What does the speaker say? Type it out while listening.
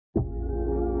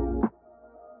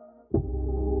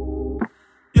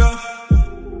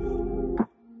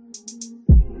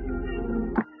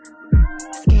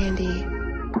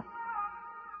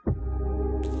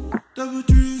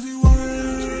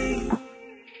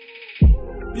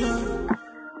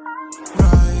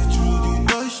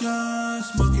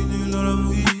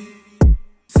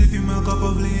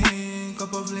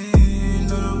cup of lean,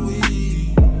 lot of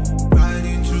weed.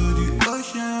 Riding through the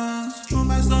oceans, through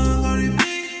my song on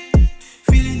repeat.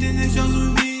 Feeling the nations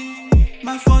with me.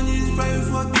 My phone is private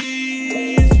for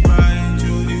peace. Riding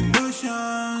through the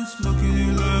oceans, smoking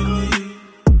a lot of weed.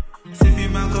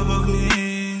 Sipping my cup of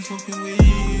lean, smoking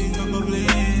weed, cup of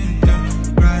lean.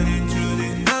 Riding through the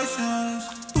oceans,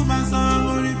 put my song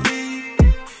on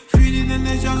repeat. Feeling the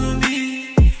nations with me.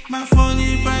 My phone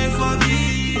is private for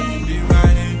peace. Be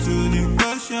riding through the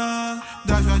ocean.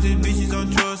 That's why the bitches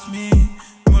don't trust me.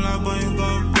 Mula boy, you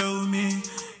gon' play with me.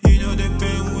 You know they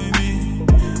pay with me.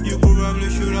 You probably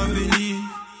should have believed.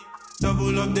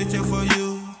 Double up the check for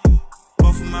you.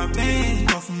 Puff for my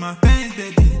pains,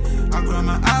 baby. I cry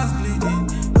my ass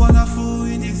bleeding. Wonderful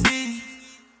in the sea.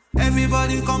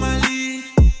 Everybody come and leave.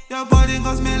 Your body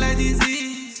gon' smell like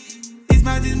disease. It's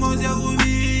my demons, yeah, with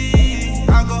me.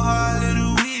 I go hard,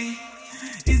 little weed.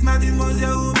 It's my demons,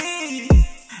 yeah, with me.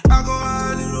 I go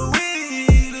hard, little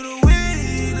weed, little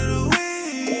weed, little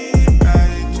weed.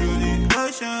 Riding through the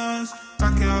oceans,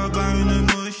 rocking out by an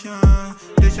emotion.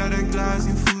 They shot a glass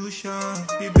in fusion.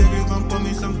 Hey baby, gon' pour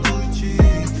me some Gucci.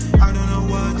 I don't know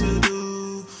what to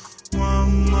do.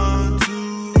 1 more,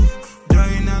 2.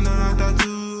 Drawing another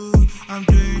tattoo. I'm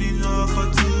doing it all for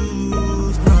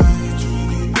 2. Riding through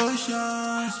the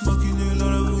ocean, smoking a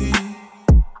lot of weed.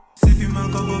 Sipping my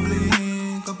cup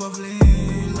of lean,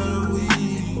 lot of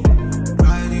weed.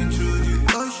 Riding through the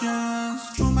oceans,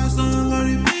 through my song on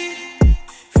repeat.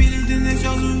 Feeling the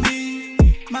nations with me.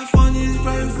 My phone is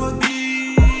private for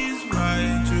peace.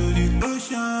 Riding through the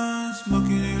oceans,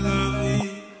 smoking a lot of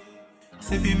weed.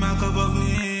 Sipping my cup of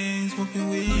lean, smoking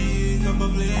weed, cup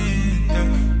of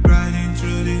lean. Riding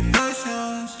through the oceans.